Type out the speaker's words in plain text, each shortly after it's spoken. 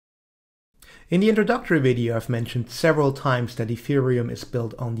In the introductory video, I've mentioned several times that Ethereum is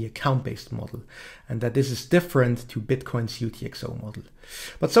built on the account-based model and that this is different to Bitcoin's UTXO model.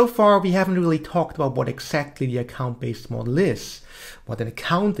 But so far, we haven't really talked about what exactly the account-based model is, what an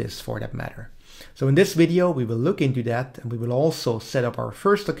account is for that matter. So in this video, we will look into that, and we will also set up our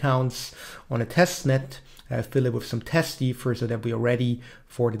first accounts on a test net, fill it with some test ether so that we are ready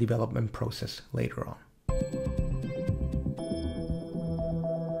for the development process later on.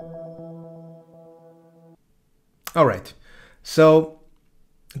 All right, so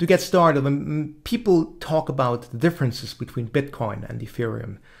to get started, when people talk about the differences between Bitcoin and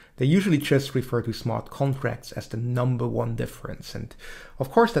Ethereum, they usually just refer to smart contracts as the #1 difference. And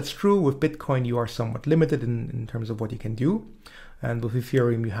of course, that's true. With Bitcoin, you are somewhat limited in terms of what you can do. And with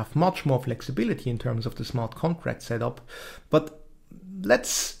Ethereum, you have much more flexibility in terms of the smart contract setup. But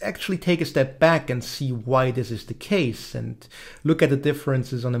let's actually take a step back and see why this is the case and look at the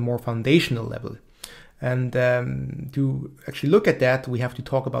differences on a more foundational level. And to actually look at that, we have to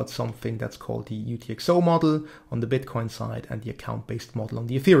talk about something that's called the UTXO model on the Bitcoin side and the account-based model on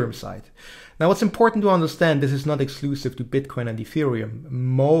the Ethereum side. Now, what's important to understand, this is not exclusive to Bitcoin and Ethereum.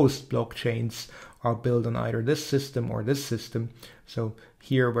 Most blockchains are built on either this system or this system. So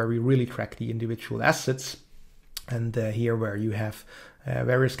here where we really track the individual assets, and here where you have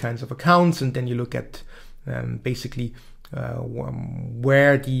various kinds of accounts, and then you look at basically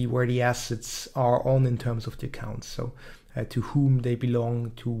where the assets are on in terms of the accounts, so to whom they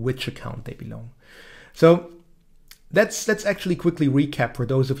belong, to which account they belong. So let's actually quickly recap for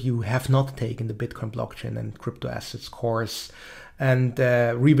those of you who have not taken the Bitcoin blockchain and crypto assets course, and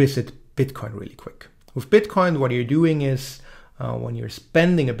revisit Bitcoin really quick. With Bitcoin, what you're doing is when you're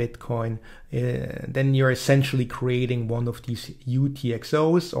spending a Bitcoin, then you're essentially creating one of these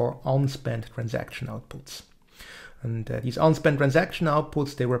UTXOs, or unspent transaction outputs. And these unspent transaction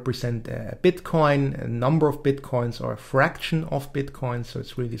outputs, they represent a Bitcoin, a number of Bitcoins, or a fraction of Bitcoin. So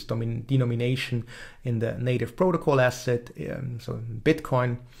it's really this denomination in the native protocol asset, so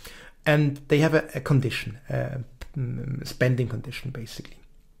Bitcoin. And they have a condition, a spending condition, basically.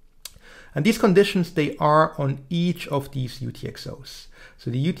 And these conditions, they are on each of these UTXOs.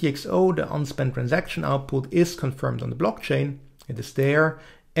 So the UTXO, the unspent transaction output, is confirmed on the blockchain. It is there.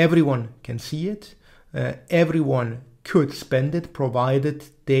 Everyone can see it. Everyone could spend it, provided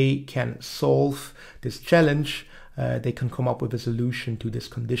they can solve this challenge. They can come up with a solution to this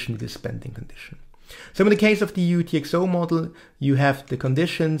condition, this spending condition. So in the case of the UTXO model, you have the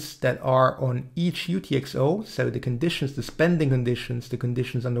conditions that are on each UTXO. So the conditions, the spending conditions, the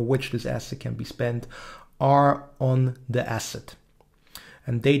conditions under which this asset can be spent are on the asset.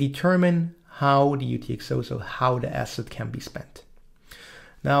 And they determine how the UTXO, so how the asset can be spent.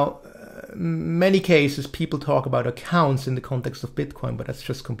 Now, many cases people talk about accounts in the context of Bitcoin, but that's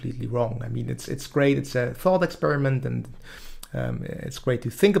just completely wrong. I mean, it's great. It's a thought experiment, and it's great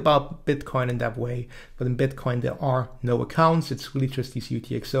to think about Bitcoin in that way. But in Bitcoin, there are no accounts. It's really just these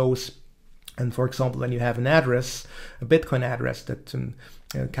UTXOs. And for example, when you have an address, a Bitcoin address that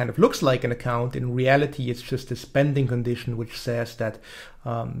kind of looks like an account, in reality, it's just a spending condition which says that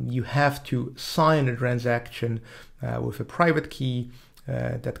you have to sign a transaction with a private key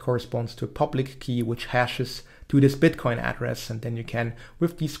that corresponds to a public key which hashes to this Bitcoin address, and then you can,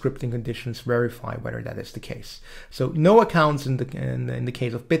 with these scripting conditions, verify whether that is the case. So no accounts in the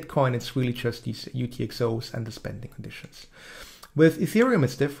case of Bitcoin. It's really just these UTXOs and the spending conditions. With Ethereum,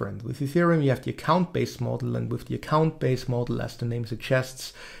 it's different. With Ethereum, you have the account-based model, and with the account-based model, as the name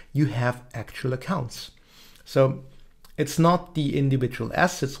suggests, you have actual accounts. So it's not the individual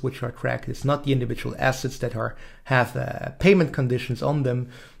assets which are tracked. It's not the individual assets that have payment conditions on them,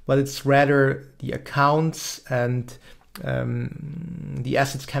 but it's rather the accounts, and the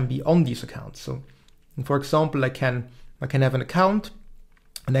assets can be on these accounts. So, for example, I can have an account,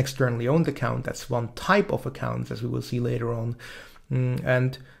 an externally owned account. That's one type of account, as we will see later on.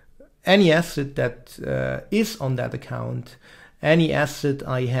 And any asset that is on that account, any asset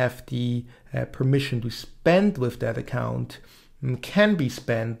I have the permission to spend with that account, can be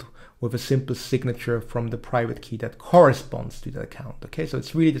spent with a simple signature from the private key that corresponds to the account. Okay, so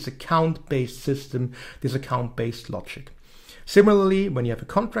it's really this account-based system, this account-based logic. Similarly, when you have a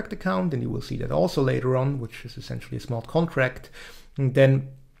contract account, and you will see that also later on, which is essentially a smart contract, then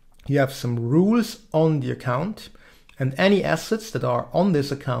you have some rules on the account, and any assets that are on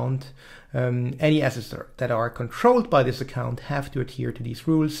this account, any assets that are controlled by this account, have to adhere to these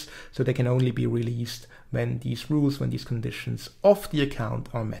rules, so they can only be released when these rules, when these conditions of the account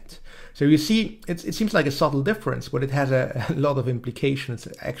are met. So you see, it seems like a subtle difference, but it has a lot of implications.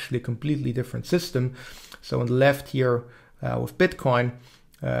 It's actually a completely different system. So on the left here with Bitcoin,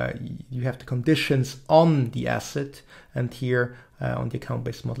 you have the conditions on the asset, and here on the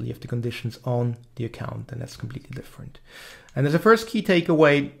account-based model you have the conditions on the account, and that's completely different. And as a first key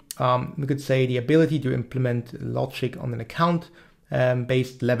takeaway, we could say the ability to implement logic on an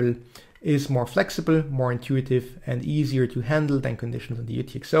account-based level is more flexible, more intuitive, and easier to handle than conditions on the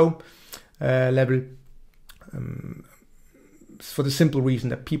UTXO level, for the simple reason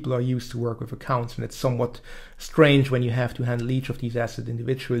that people are used to work with accounts, and it's somewhat strange when you have to handle each of these assets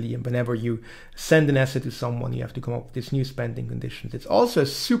individually, and whenever you send an asset to someone you have to come up with these new spending conditions. It's also a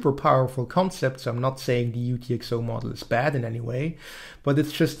super powerful concept, so I'm not saying the UTXO model is bad in any way, but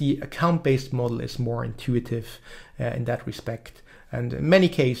it's just the account-based model is more intuitive in that respect, and in many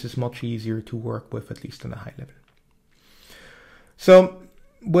cases much easier to work with, at least on a high level. So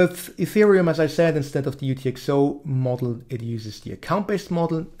with Ethereum, as I said, instead of the UTXO model, it uses the account-based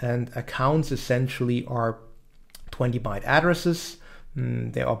model, and accounts essentially are 20-byte addresses.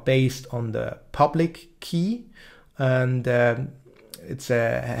 They are based on the public key, and it's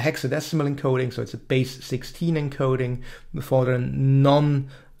a hexadecimal encoding, so it's a base 16 encoding for the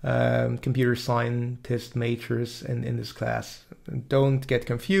non-computer scientist majors in this class. Don't get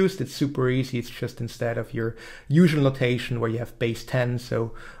confused, it's super easy. It's just instead of your usual notation where you have base 10,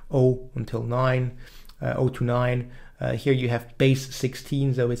 so O until 9, O to 9, here you have base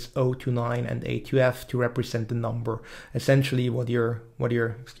 16, so it's O to 9 and A to F to represent the number. Essentially what you're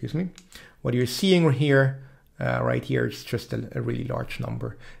seeing here, right here, is just a really large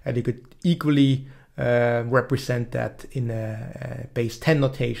number, and you could equally represent that in a base 10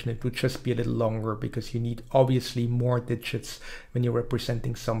 notation. It would just be a little longer because you need obviously more digits when you're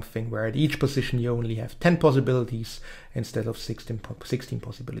representing something where at each position you only have 10 possibilities instead of 16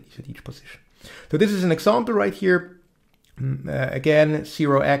 possibilities at each position. So this is an example right here. Again,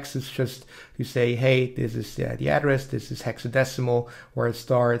 0x is just to say, hey, this is the address, this is hexadecimal where it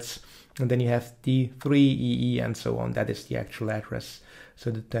starts, and then you have D3, EE, and so on. That is the actual address. So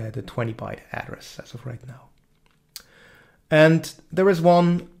the 20-byte address as of right now. And there is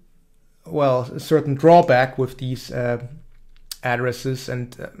one, well, a certain drawback with these addresses.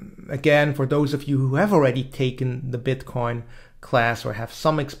 And again, for those of you who have already taken the Bitcoin class or have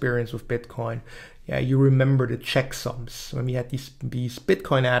some experience with Bitcoin, yeah, you remember the checksums. When we had these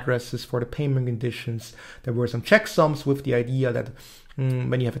Bitcoin addresses for the payment conditions, there were some checksums with the idea that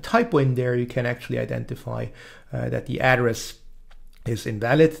when you have a typo in there, you can actually identify that the address is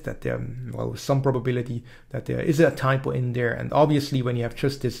invalid, that there, well, with some probability that there is a typo in there. And obviously when you have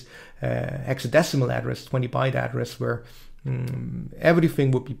just this hexadecimal address, 20-byte address, where everything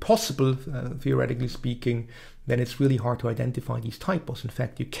would be possible, theoretically speaking, then it's really hard to identify these typos. In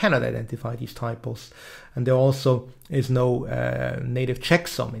fact, you cannot identify these typos, and there also is no native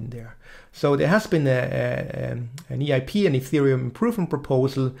checksum in there. So there has been an EIP, an Ethereum improvement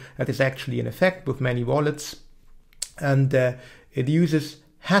proposal, that is actually in effect with many wallets, and it uses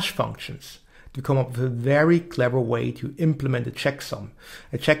hash functions to come up with a very clever way to implement a checksum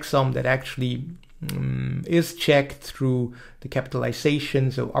that actually is checked through the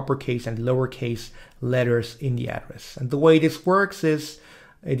capitalization, so uppercase and lowercase letters in the address. And the way this works is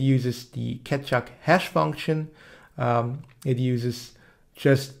it uses the Ketchuk hash function. It uses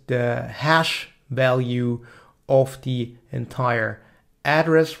just the hash value of the entire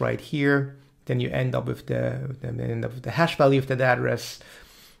address right here. Then you end up with the hash value of that address.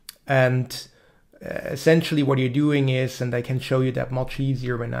 And essentially what you're doing is, and I can show you that much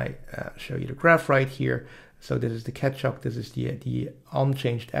easier when I show you the graph right here. So this is the Ketchuk, this is the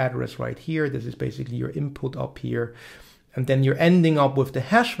unchanged address right here. This is basically your input up here. And then you're ending up with the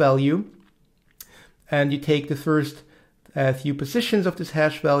hash value. And you take the first few positions of this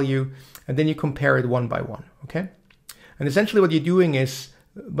hash value, and then you compare it one by one, okay? And essentially what you're doing is,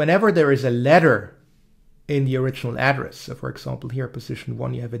 whenever there is a letter in the original address, so for example here position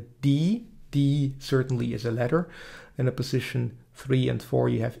 1 you have a D, D certainly is a letter, then at position 3 and 4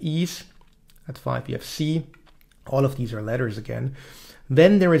 you have E's, at 5 you have C, all of these are letters again.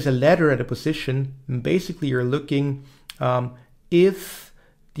 Then there is a letter at a position, and basically you're looking if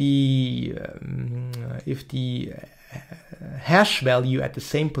the hash value at the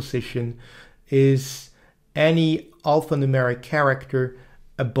same position is any alphanumeric character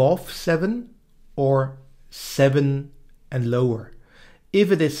above 7 or 7 and lower.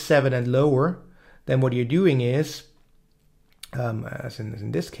 If it is 7 and lower, then what you're doing is, as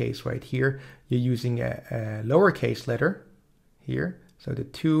in this case right here, you're using a lowercase letter here. So the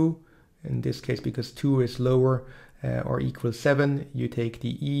 2, in this case, because 2 is lower or equals 7, you take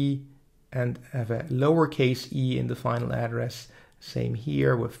the E and have a lowercase e in the final address. Same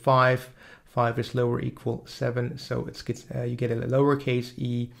here with 5. 5 is lower equal 7, so you get a lowercase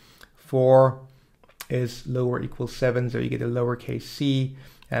e. 4 is lower equal 7, so you get a lowercase c,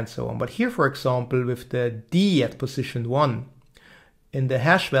 and so on. But here, for example, with the d at position 1, in the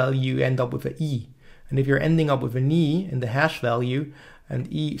hash value you end up with an e. And if you're ending up with an e in the hash value, and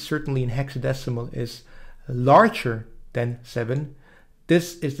e certainly in hexadecimal is larger than 7,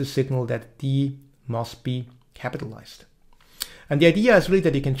 this is the signal that d must be capitalized. And the idea is really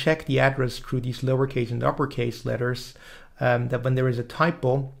that you can check the address through these lowercase and uppercase letters, that when there is a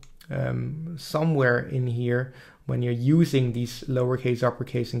typo somewhere in here, when you're using these lowercase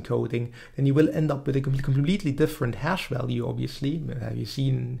uppercase encoding, then you will end up with a completely different hash value. Obviously, have you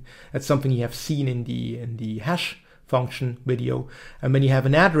seen? That's something you have seen in the hash function video. And when you have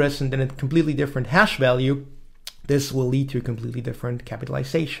an address and then a completely different hash value, this will lead to a completely different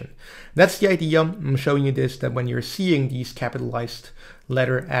capitalization. That's the idea. I'm showing you this, that when you're seeing these capitalized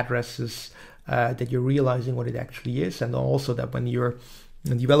letter addresses, that you're realizing what it actually is, and also that when you're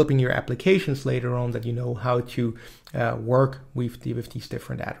developing your applications later on, that you know how to work with these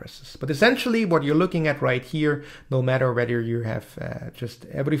different addresses. But essentially what you're looking at right here, no matter whether you have just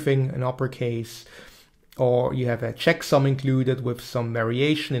everything in uppercase, or you have a checksum included with some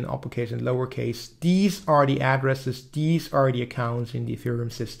variation in uppercase and lowercase, these are the addresses, these are the accounts in the Ethereum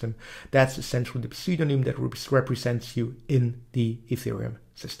system. That's essentially the pseudonym that represents you in the Ethereum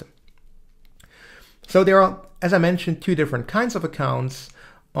system. So there are, as I mentioned, two different kinds of accounts.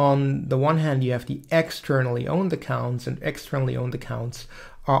 On the one hand, you have the externally owned accounts, and externally owned accounts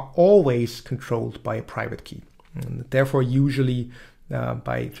are always controlled by a private key, and therefore usually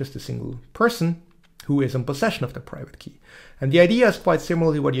by just a single person who is in possession of the private key. And the idea is quite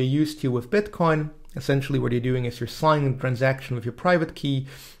similar to what you're used to with Bitcoin. Essentially what you're doing is you're signing a transaction with your private key,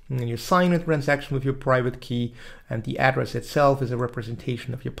 and you're signing a transaction with your private key, and the address itself is a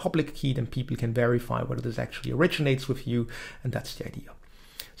representation of your public key. Then people can verify whether this actually originates with you, and that's the idea.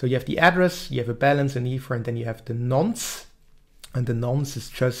 So you have the address, you have a balance in Ether, and then you have the nonce. And the nonce is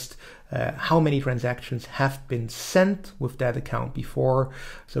just how many transactions have been sent with that account before.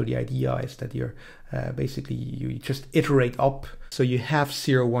 So the idea is that you're basically you just iterate up. So you have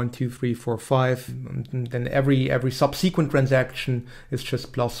 0, 1, 2, 3, 4, 5. And then every subsequent transaction is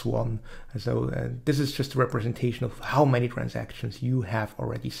just +1. And so this is just a representation of how many transactions you have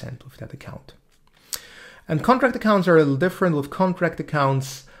already sent with that account. And contract accounts are a little different. With contract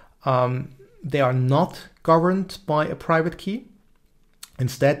accounts, they are not governed by a private key.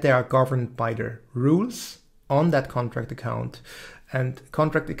 Instead, they are governed by the rules on that contract account. And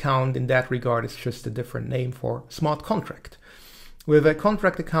contract account in that regard is just a different name for smart contract. With a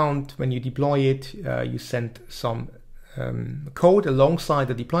contract account, when you deploy it, you send some code alongside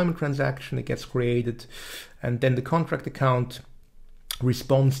the deployment transaction. It gets created, and then the contract account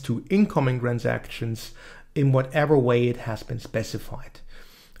responds to incoming transactions in whatever way it has been specified.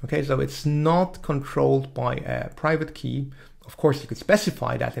 Okay, so it's not controlled by a private key. Of course, you could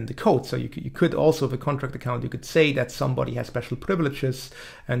specify that in the code. So you could also, with a contract account, you could say that somebody has special privileges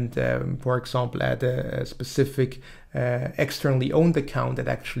and, for example, add a specific externally owned account that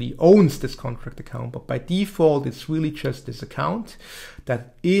actually owns this contract account. But by default, it's really just this account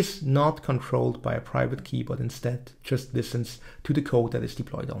that is not controlled by a private key, but instead just listens to the code that is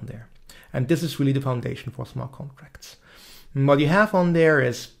deployed on there. And this is really the foundation for smart contracts. And what you have on there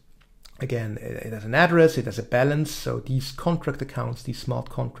is, again, it has an address, it has a balance. So these contract accounts, these smart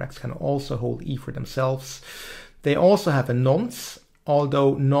contracts, can also hold Ether themselves. They also have a nonce,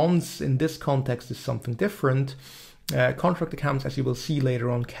 although nonce in this context is something different. Contract accounts, as you will see later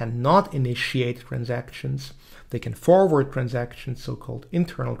on, cannot initiate transactions. They can forward transactions, so-called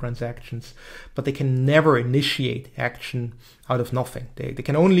internal transactions, but they can never initiate action out of nothing. They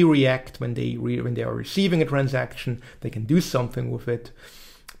can only react when they are receiving a transaction. They can do something with it,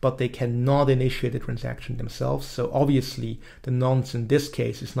 but they cannot initiate the transaction themselves. So obviously the nonce in this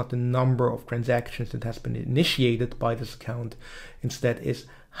case is not the number of transactions that has been initiated by this account. Instead is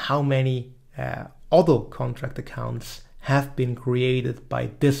how many other contract accounts have been created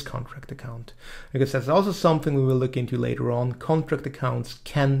by this contract account. Because that's also something we will look into later on. Contract accounts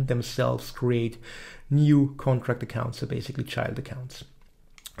can themselves create new contract accounts, so basically child accounts.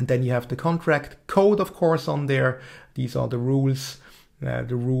 And then you have the contract code, of course, on there. These are the rules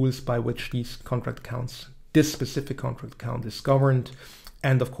by which these contract accounts, this specific contract account is governed.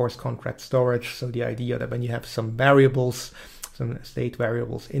 And of course, contract storage. So the idea that when you have some variables, some state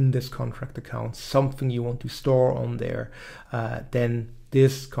variables in this contract account, something you want to store on there, then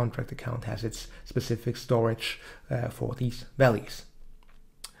this contract account has its specific storage for these values.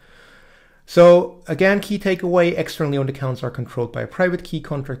 So again, key takeaway, externally owned accounts are controlled by a private key,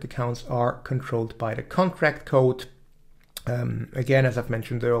 contract accounts are controlled by the contract code. Again, as I've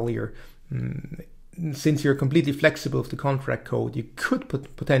mentioned earlier, since you're completely flexible with the contract code, you could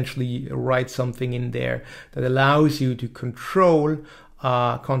potentially write something in there that allows you to control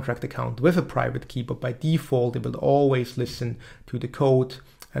a contract account with a private key, but by default it will always listen to the code,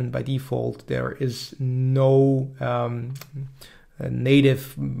 and by default there is no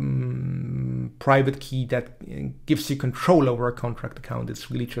native private key that gives you control over a contract account. It's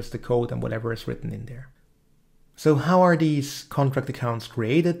really just the code and whatever is written in there. So how are these contract accounts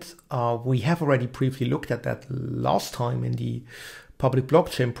created? We have already briefly looked at that last time in the public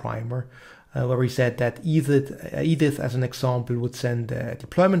blockchain primer, where we said that Edith, as an example, would send a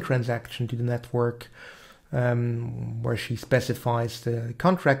deployment transaction to the network, where she specifies the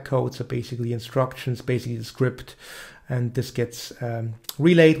contract code, so basically instructions, basically the script, and this gets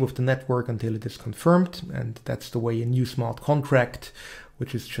relayed with the network until it is confirmed, and that's the way a new smart contract,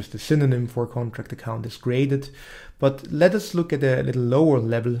 which is just a synonym for contract account, is created. But let us look at a little lower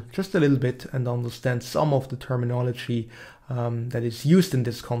level, just a little bit, and understand some of the terminology that is used in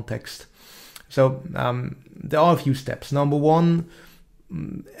this context. So there are a few steps. Number one,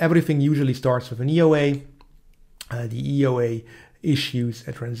 everything usually starts with an EOA. The EOA issues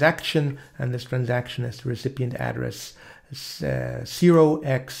a transaction, and this transaction has the recipient address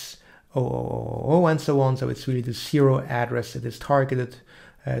 0x000 and so on. So it's really the 0 address that is targeted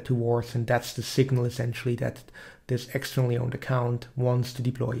towards, and that's the signal essentially that this externally owned account wants to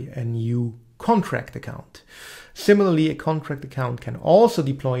deploy a new contract account. Similarly, a contract account can also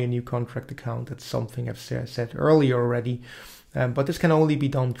deploy a new contract account. That's something I've said earlier already. But this can only be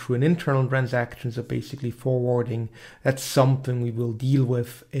done through an internal transaction, so basically forwarding. That's something we will deal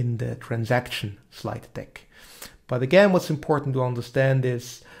with in the transaction slide deck. But again, what's important to understand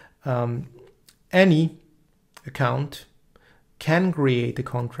is any account can create a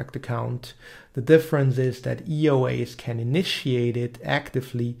contract account. The difference is that EOAs can initiate it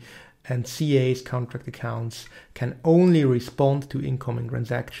actively, and CAs, contract accounts, can only respond to incoming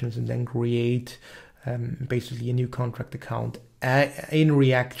transactions and then create basically a new contract account in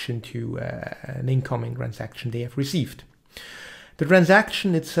reaction to an incoming transaction they have received. The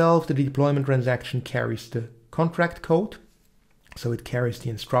transaction itself, the deployment transaction, carries the contract code, so it carries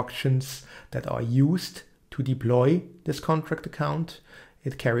the instructions that are used to deploy this contract account.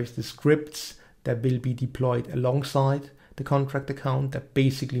 It carries the scripts that will be deployed alongside the contract account that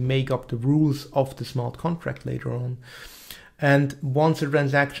basically make up the rules of the smart contract later on. And once a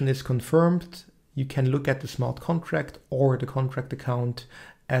transaction is confirmed, you can look at the smart contract or the contract account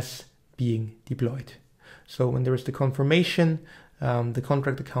as being deployed. So when there is the confirmation, the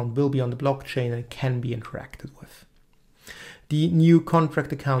contract account will be on the blockchain and it can be interacted with. The new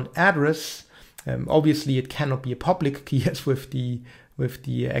contract account address, obviously it cannot be a public key as with the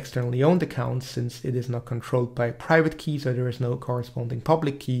externally owned accounts, since it is not controlled by a private key, so there is no corresponding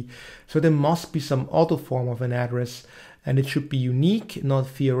public key. So there must be some other form of an address, and it should be unique, not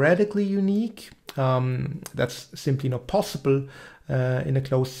theoretically unique. That's simply not possible in a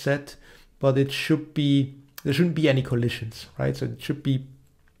closed set, but it should be, there shouldn't be any collisions, right? So it should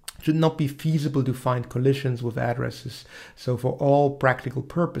not be feasible to find collisions with addresses. So for all practical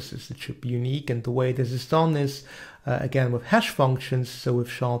purposes, it should be unique. And the way this is done is, again, with hash functions. So with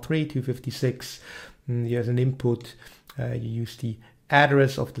SHA-3 256, as an input, you use the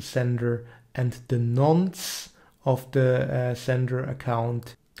address of the sender and the nonce of the sender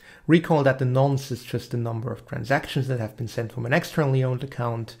account. Recall that the nonce is just the number of transactions that have been sent from an externally owned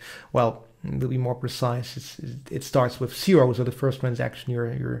account. Well, to be more precise, it starts with 0. So the first transaction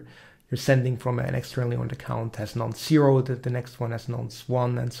you're sending from an externally owned account has nonce 0. The next one has nonce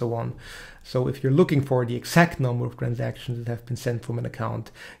 1, and so on. So if you're looking for the exact number of transactions that have been sent from an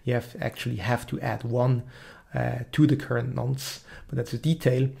account, you actually have to add 1 to the current nonce. But that's a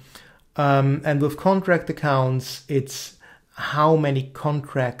detail. And with contract accounts, it's how many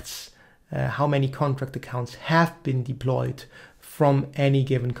contract accounts have been deployed from any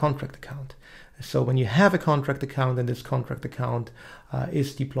given contract account. So when you have a contract account and this contract account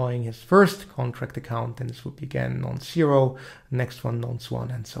is deploying his first contract account, then this would be again nonce 0, next one nonce 1,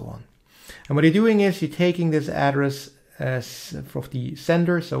 and so on. And what you're doing is you're taking this address of the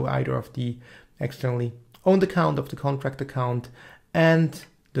sender, so either of the externally owned account, of the contract account, and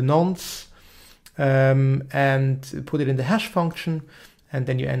the nonce, and put it in the hash function, and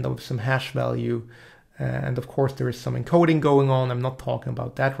then you end up with some hash value. And of course there is some encoding going on. I'm not talking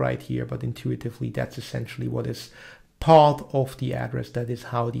about that right here, but intuitively that's essentially what is part of the address. That is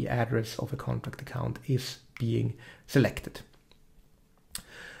how the address of a contract account is being selected.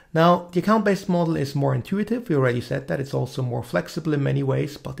 Now, the account-based model is more intuitive. We already said that. It's also more flexible in many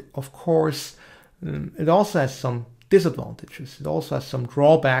ways, but of course, it also has some disadvantages. It also has some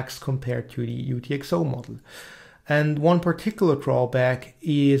drawbacks compared to the UTXO model. And one particular drawback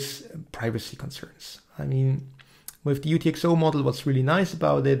is privacy concerns. I mean, with the UTXO model, what's really nice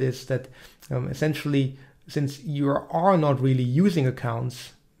about it is that essentially, since you are not really using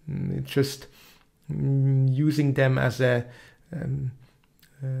accounts, just using them as a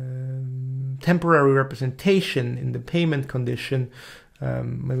temporary representation in the payment condition.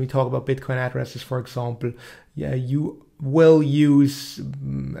 When we talk about Bitcoin addresses, for example, you will use,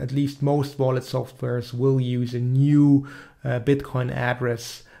 at least most wallet softwares will use a new Bitcoin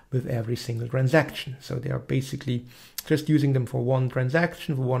address with every single transaction. So they are basically just using them for one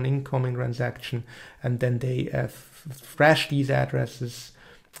transaction, for one incoming transaction, and then they trash these addresses,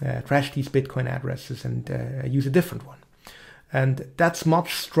 trash these Bitcoin addresses, and use a different one. And that's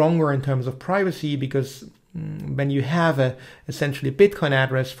much stronger in terms of privacy, because when you have essentially a Bitcoin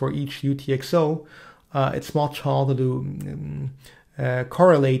address for each UTXO, it's much harder to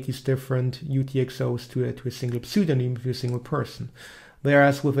correlate these different UTXOs to a single pseudonym, to a single person.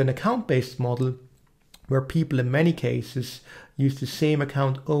 Whereas with an account-based model, where people in many cases use the same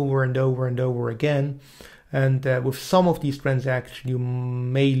account over and over and over again, and with some of these transactions, you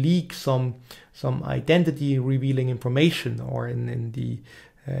may leak some identity revealing information, or in the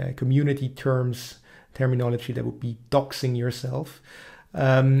community terminology, that would be doxing yourself.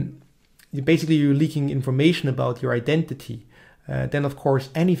 Basically, you're leaking information about your identity. Then, of course,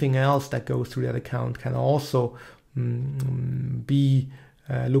 anything else that goes through that account can also be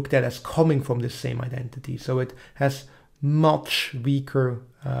looked at as coming from the same identity. So it has much weaker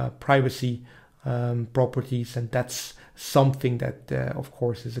privacy properties, and that's something that, of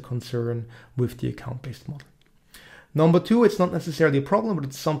course, is a concern with the account-based model. Number two, it's not necessarily a problem, but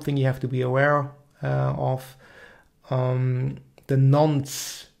it's something you have to be aware of. The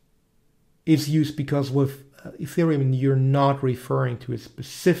nonce is used because with Ethereum, you're not referring to a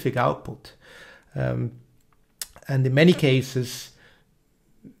specific output. And in many cases,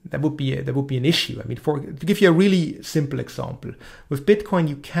 that would be an issue. I mean, to give you a really simple example, with Bitcoin,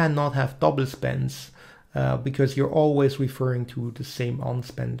 you cannot have double spends because you're always referring to the same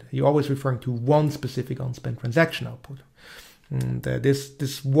unspent. You're always referring to one specific unspent transaction output. And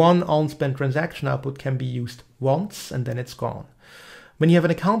this one unspent transaction output can be used once and then it's gone. When you have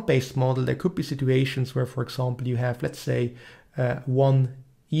an account-based model, there could be situations where, for example, you have, let's say, 1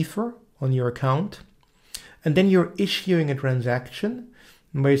 Ether on your account, and then you're issuing a transaction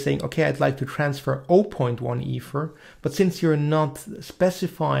where you're saying, okay, I'd like to transfer 0.1 Ether, but since you're not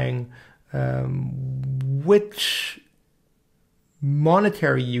specifying which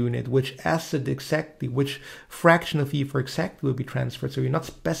monetary unit, which asset exactly, which fraction of Ether exactly will be transferred, so you're not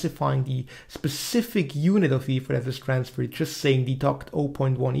specifying the specific unit of Ether that is transferred, just saying deduct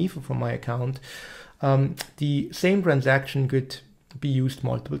 0.1 Ether from my account, the same transaction could be used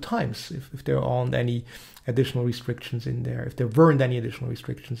multiple times if there aren't any additional restrictions in there, if there weren't any additional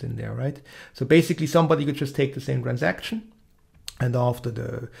restrictions in there, right? So basically somebody could just take the same transaction, and after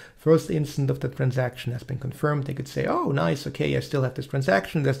the first instant of the transaction has been confirmed, they could say, oh, nice, okay, I still have this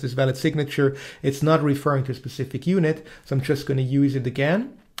transaction, there's this valid signature, it's not referring to a specific unit, so I'm just going to use it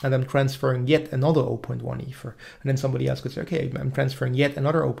again, and I'm transferring yet another 0.1 Ether. And then somebody else could say, okay, I'm transferring yet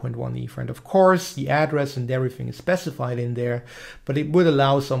another 0.1 Ether. And of course, the address and everything is specified in there, but it would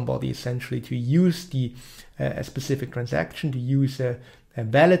allow somebody essentially to use the a specific transaction, to use a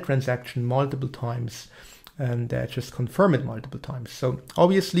valid transaction multiple times, and just confirm it multiple times. So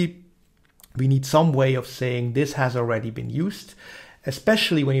obviously, we need some way of saying this has already been used,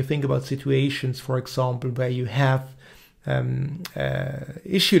 especially when you think about situations, for example, where you have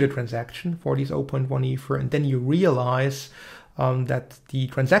issued a transaction for these 0.1 Ether, and then you realize that the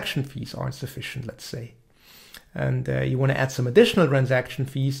transaction fees aren't sufficient, let's say. And you want to add some additional transaction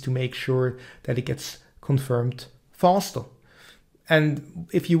fees to make sure that it gets confirmed faster. And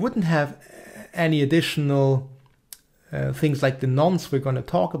if you wouldn't have any additional things like the nonce we're going to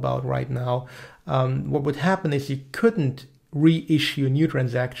talk about right now, what would happen is you couldn't reissue a new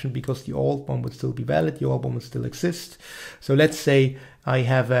transaction because the old one would still be valid, the old one would still exist. So let's say I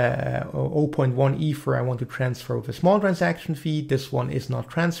have a 0.1 Ether I want to transfer with a small transaction fee. This one is not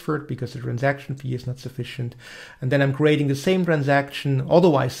transferred because the transaction fee is not sufficient. And then I'm creating the same transaction,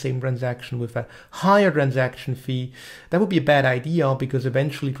 otherwise same transaction, with a higher transaction fee. That would be a bad idea because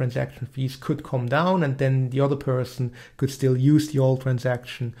eventually transaction fees could come down, and then the other person could still use the old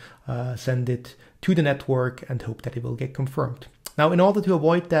transaction, send it to the network and hope that it will get confirmed. Now, in order to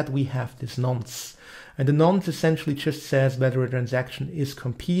avoid that, we have this nonce. And the nonce essentially just says whether a transaction is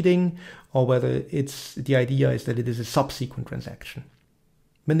competing or whether the idea is that it is a subsequent transaction.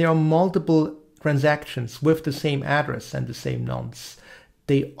 When there are multiple transactions with the same address and the same nonce,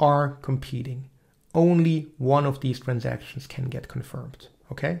 they are competing. Only one of these transactions can get confirmed.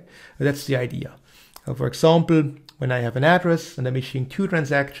 Okay, that's the idea. For example, when I have an address and I'm issuing two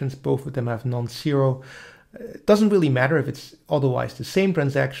transactions, both of them have non-zero. It doesn't really matter if it's otherwise the same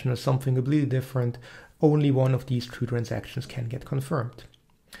transaction or something completely different. Only one of these two transactions can get confirmed.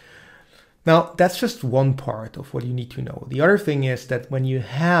 Now, that's just one part of what you need to know. The other thing is that when you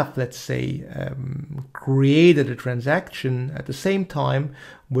have, let's say, created a transaction at the same time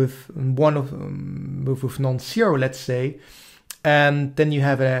with with non-zero, let's say, and then you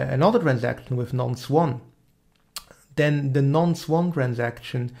have another transaction with nonce1, then the nonce1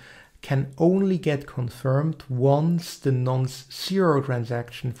 transaction can only get confirmed once the nonce0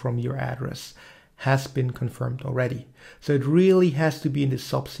 transaction from your address has been confirmed already. So it really has to be in the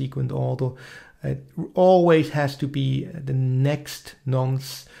subsequent order. It always has to be the next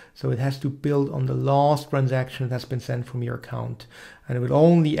nonce. So it has to build on the last transaction that has been sent from your account. And it will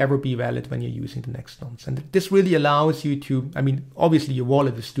only ever be valid when you're using the next nonce. And this really allows you to, I mean, obviously your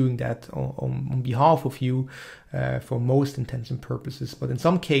wallet is doing that on behalf of you for most intents and purposes. But in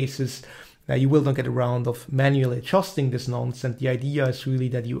some cases, you will not get around of manually adjusting this nonce. And the idea is really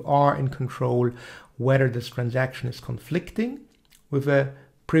that you are in control whether this transaction is conflicting with a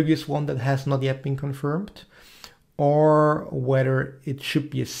previous one that has not yet been confirmed, or whether it should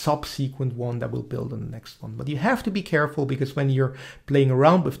be a subsequent one that will build on the next one. But you have to be careful, because when you're playing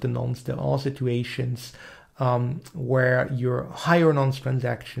around with the nonce, there are situations where your higher nonce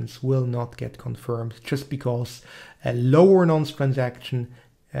transactions will not get confirmed just because a lower nonce transaction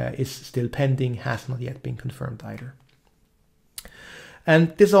is still pending, has not yet been confirmed either.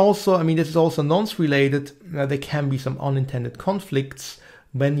 And this also, I mean, this is also nonce related. There can be some unintended conflicts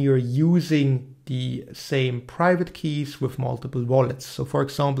when you're using the same private keys with multiple wallets. So for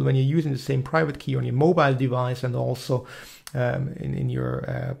example, when you're using the same private key on your mobile device and also in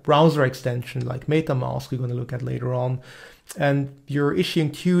your browser extension like MetaMask, we're going to look at later on, and you're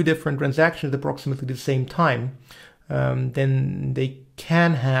issuing two different transactions at approximately the same time, then they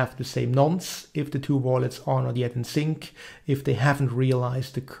can have the same nonce if the two wallets are not yet in sync, if they haven't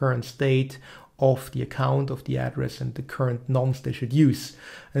realized the current state of the account, of the address, and the current nonce they should use.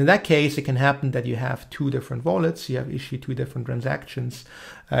 And in that case, it can happen that you have two different wallets, you have issued two different transactions,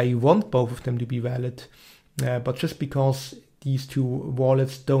 you want both of them to be valid, but just because these two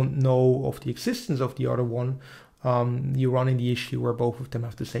wallets don't know of the existence of the other one, you run in the issue where both of them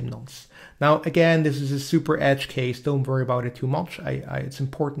have the same nonce. Now, again, this is a super edge case. Don't worry about it too much. It's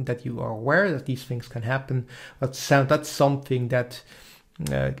important that you are aware that these things can happen. But that's something that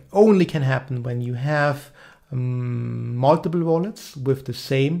only can happen when you have multiple wallets with the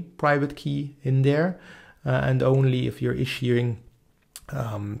same private key in there, and only if you're issuing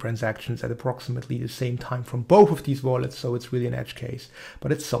transactions at approximately the same time from both of these wallets. So it's really an edge case,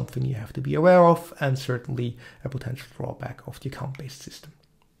 but it's something you have to be aware of, and certainly a potential drawback of the account-based system.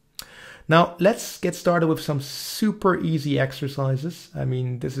 Now, let's get started with some super easy exercises. I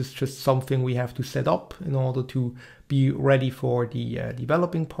mean, this is just something we have to set up in order to be ready for the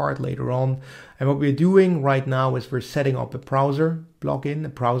developing part later on. And what we're doing right now is we're setting up a browser plugin, a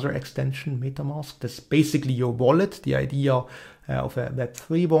browser extension, MetaMask. That's basically your wallet, the idea of a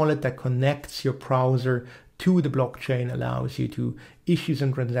Web3 wallet that connects your browser to the blockchain, allows you to issue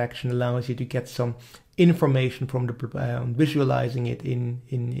some transaction, allows you to get some information from the visualizing it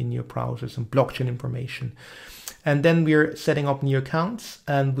in your browser, some blockchain information. And then we're setting up new accounts,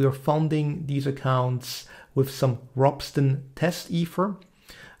 and we're funding these accounts with some Ropsten test Ether.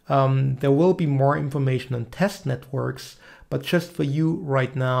 There will be more information on test networks, but just for you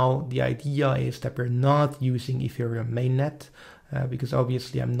right now, the idea is that we're not using Ethereum mainnet, because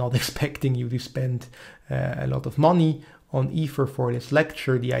obviously I'm not expecting you to spend a lot of money on Ether for this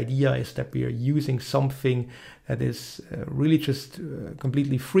lecture. The idea is that we are using something that is really just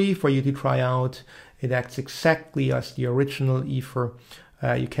completely free for you to try out. It acts exactly as the original Ether.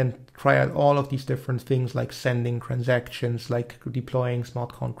 You can try out all of these different things like sending transactions, like deploying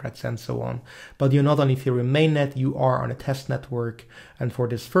smart contracts and so on. But you're not on Ethereum mainnet, you are on a test network. And for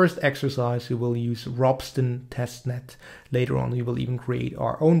this first exercise, we will use Ropsten testnet. Later on, we will even create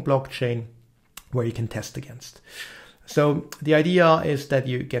our own blockchain where you can test against. So the idea is that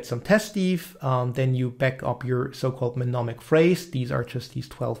you get some test ETH, then you back up your so-called mnemonic phrase. These are just these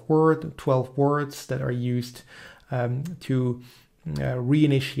 12 words that are used to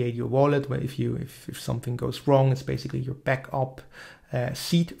reinitiate your wallet. If something goes wrong, it's basically your backup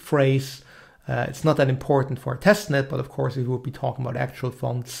seed phrase. It's not that important for a testnet, but of course, if we'll be talking about actual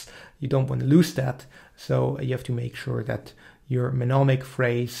funds, you don't want to lose that. So you have to make sure that your mnemonic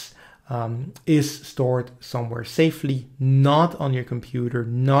phrase is stored somewhere safely, not on your computer,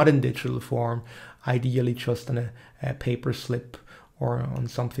 not in digital form, ideally just on a paper slip or on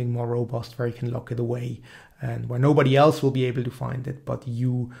something more robust where you can lock it away and where nobody else will be able to find it, but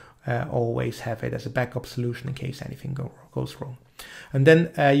you always have it as a backup solution in case anything goes wrong. And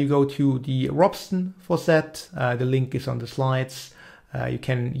then you go to the Robston faucet. The link is on the slides. You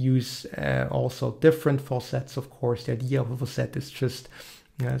can use also different faucets, of course. The idea of a faucet is just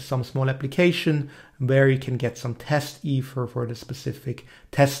some small application where you can get some test ether for the specific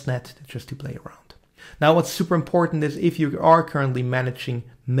testnet just to play around. Now, what's super important is if you are currently managing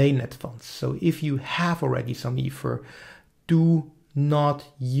mainnet funds, so if you have already some ether, do not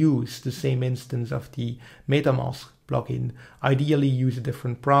use the same instance of the MetaMask plugin. Ideally, use a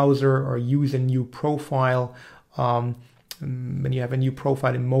different browser or use a new profile. When you have a new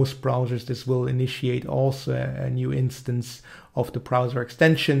profile in most browsers, this will initiate also a new instance of the browser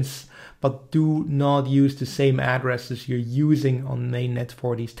extensions, but do not use the same addresses you're using on mainnet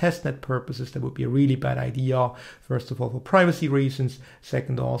for these testnet purposes. That would be a really bad idea. First of all, for privacy reasons.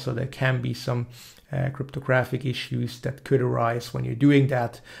 Second, also, there can be some cryptographic issues that could arise when you're doing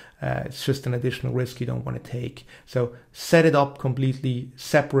that. It's just an additional risk you don't want to take. So set it up completely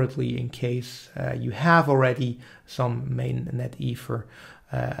separately in case you have already some mainnet ether,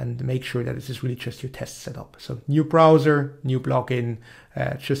 and make sure that this is really just your test setup. So new browser, new plugin,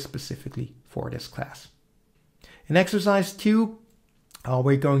 just specifically for this class. In exercise 2,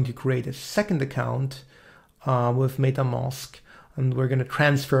 we're going to create a second account with MetaMask, and we're going to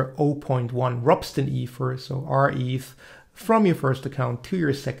transfer 0.1 Robston ether, so RETH, from your first account to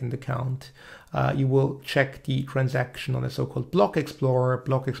your second account. You will check the transaction on a so-called block explorer.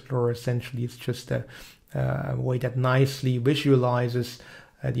 Block explorer essentially is just a way that nicely visualizes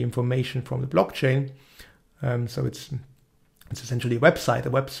the information from the blockchain. So it's essentially a website, a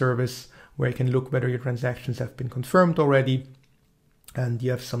web service where you can look whether your transactions have been confirmed already. And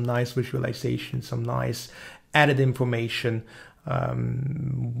you have some nice visualization, some nice added information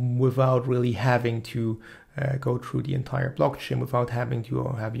without really having to go through the entire blockchain, without having to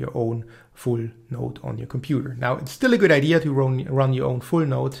have your own full node on your computer. Now, it's still a good idea to run your own full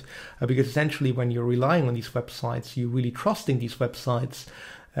node because essentially when you're relying on these websites, you're really trusting these websites.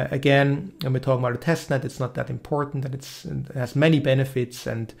 Again, when we're talking about a testnet, it's not that important, that it has many benefits,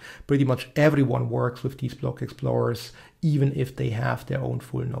 and pretty much everyone works with these block explorers, even if they have their own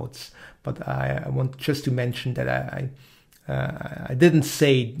full nodes. But I want just to mention that I didn't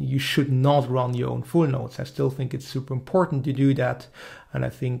say you should not run your own full nodes. I still think it's super important to do that. And I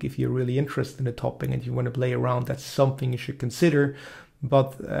think if you're really interested in the topic and you want to play around, that's something you should consider.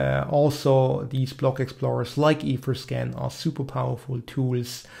 But also these block explorers like Etherscan are super powerful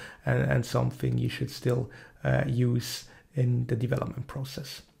tools and something you should still use in the development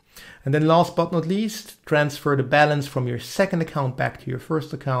process. And then last but not least, transfer the balance from your second account back to your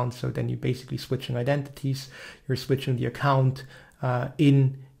first account. So then you're basically switching identities. You're switching the account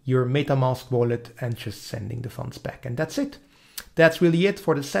in your MetaMask wallet and just sending the funds back. And that's it. That's really it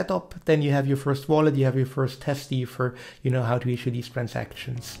for the setup. Then you have your first wallet, you have your first test ether, you know how to issue these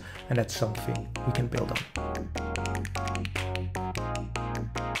transactions. And that's something we can build on.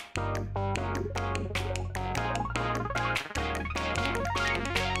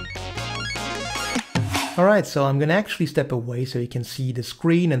 All right, so I'm going to actually step away so you can see the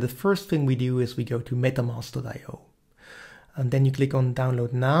screen. And the first thing we do is we go to metamask.io. And then you click on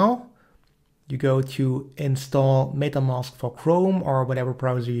Download Now. You go to Install MetaMask for Chrome or whatever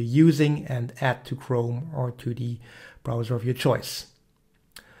browser you're using and add to Chrome or to the browser of your choice.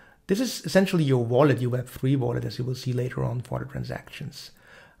 This is essentially your wallet, your Web3 wallet, as you will see later on for the transactions.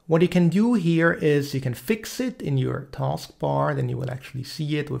 What you can do here is you can fix it in your taskbar, then you will actually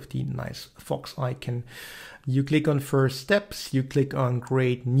see it with the nice Fox icon. You click on First Steps, you click on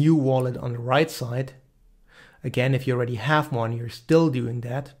Create New Wallet on the right side. Again, if you already have one, you're still doing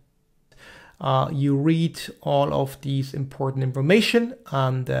that. You read all of these important information,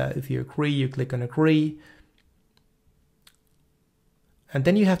 and if you agree, you click on Agree. And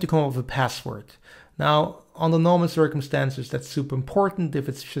then you have to come up with a password. Now, under normal circumstances, that's super important. If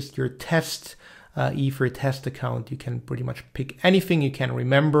it's just your test Ether test account, you can pretty much pick anything you can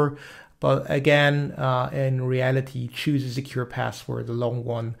remember. But again, in reality, choose a secure password, a long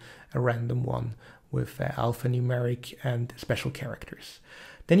one, a random one with alphanumeric and special characters.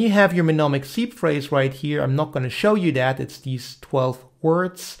 Then you have your mnemonic seed phrase right here. I'm not going to show you that. It's these 12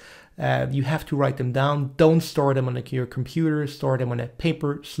 words. You have to write them down. Don't store them on your computer. Store them on a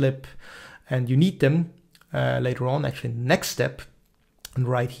paper slip. And you need them later on, actually, next step. And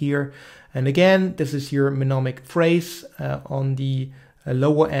right here. And again, this is your mnemonic phrase. On the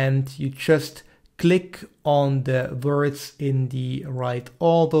lower end, you just click on the words in the right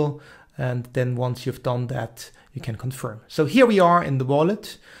order. And then once you've done that, you can confirm. So here we are in the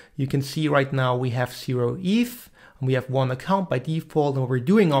wallet. You can see right now we have 0 ETH. And we have one account by default. And what we're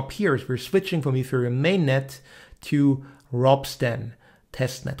doing up here is we're switching from Ethereum mainnet to Robstan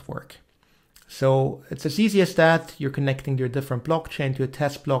test network. So it's as easy as that. You're connecting your different blockchain to a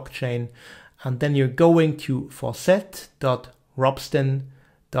test blockchain. And then you're going to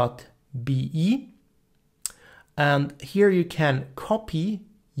faucet.robstan.be. And here you can copy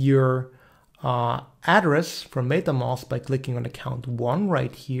your address from MetaMask by clicking on account 1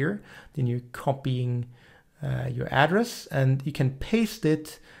 right here. Then you're copying your address and you can paste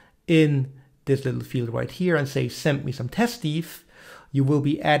it in this little field right here and say, send me some test ETH. You will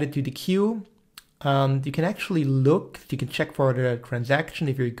be added to the queue. You can actually look, you can check for the transaction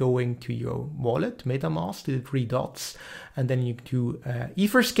if you're going to your wallet, MetaMask, to the 3 dots, and then you do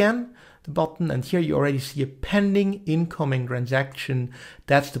Etherscan, the button, and here you already see a pending incoming transaction.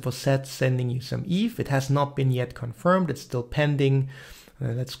 That's the Faucet sending you some ETH. It has not been yet confirmed, it's still pending.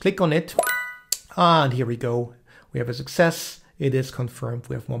 Let's click on it. And here we go. We have a success. It is confirmed.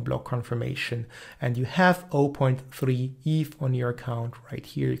 We have 1 block confirmation and you have 0.3 ETH on your account right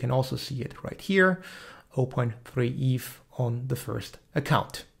here. You can also see it right here, 0.3 ETH on the first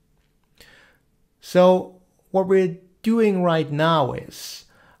account. So what we're doing right now is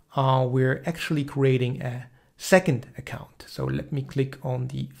we're actually creating a second account. So let me click on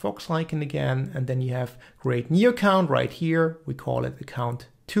the Fox icon again, and then you have create new account right here. We call it account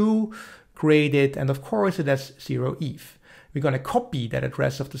 2, create it, and of course it has 0 ETH. We're going to copy that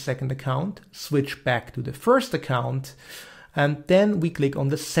address of the second account, switch back to the first account, and then we click on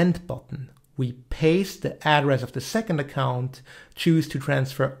the send button. We paste the address of the second account, choose to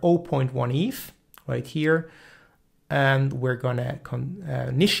transfer 0.1 ETH right here, and we're going to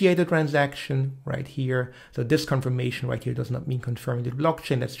initiate a transaction right here. So this confirmation right here does not mean confirming the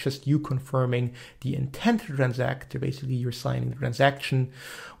blockchain. That's just you confirming the intent to transact. So basically, you're signing the transaction.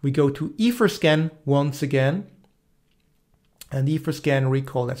 We go to Etherscan once again. And Etherscan,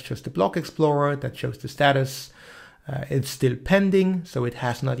 recall, that's just the block explorer that shows the status. It's still pending, so it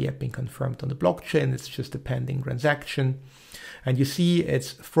has not yet been confirmed on the blockchain. It's just a pending transaction. And you see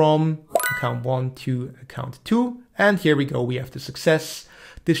it's from account 1 to account 2. And here we go, we have the success.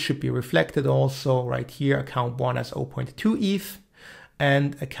 This should be reflected also right here. Account 1 has 0.2 ETH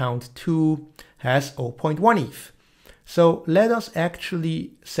and account 2 has 0.1 ETH. So let us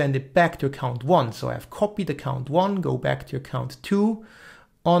actually send it back to account 1. So I've copied account 1, go back to account 2.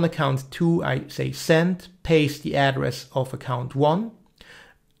 On account 2, I say send, paste the address of account 1.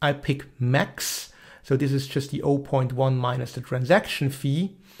 I pick max. So this is just the 0.1 minus the transaction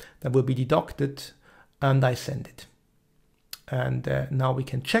fee that will be deducted, and I send it. And now we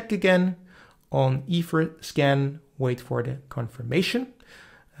can check again on Etherscan, wait for the confirmation.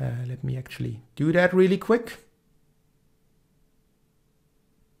 Let me actually do that really quick.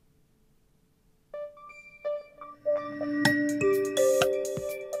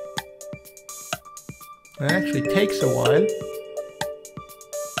 It actually takes a while.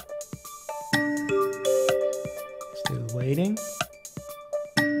 Still waiting.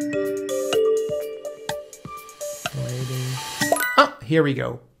 Ah, here we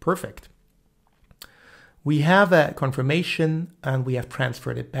go. Perfect. We have a confirmation and we have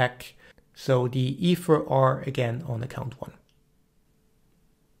transferred it back. So the Ether are again on account 1.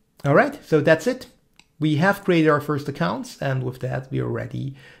 All right, so that's it. We have created our first accounts, and with that, we are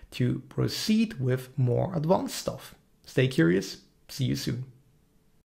ready to proceed with more advanced stuff. Stay curious. See you soon.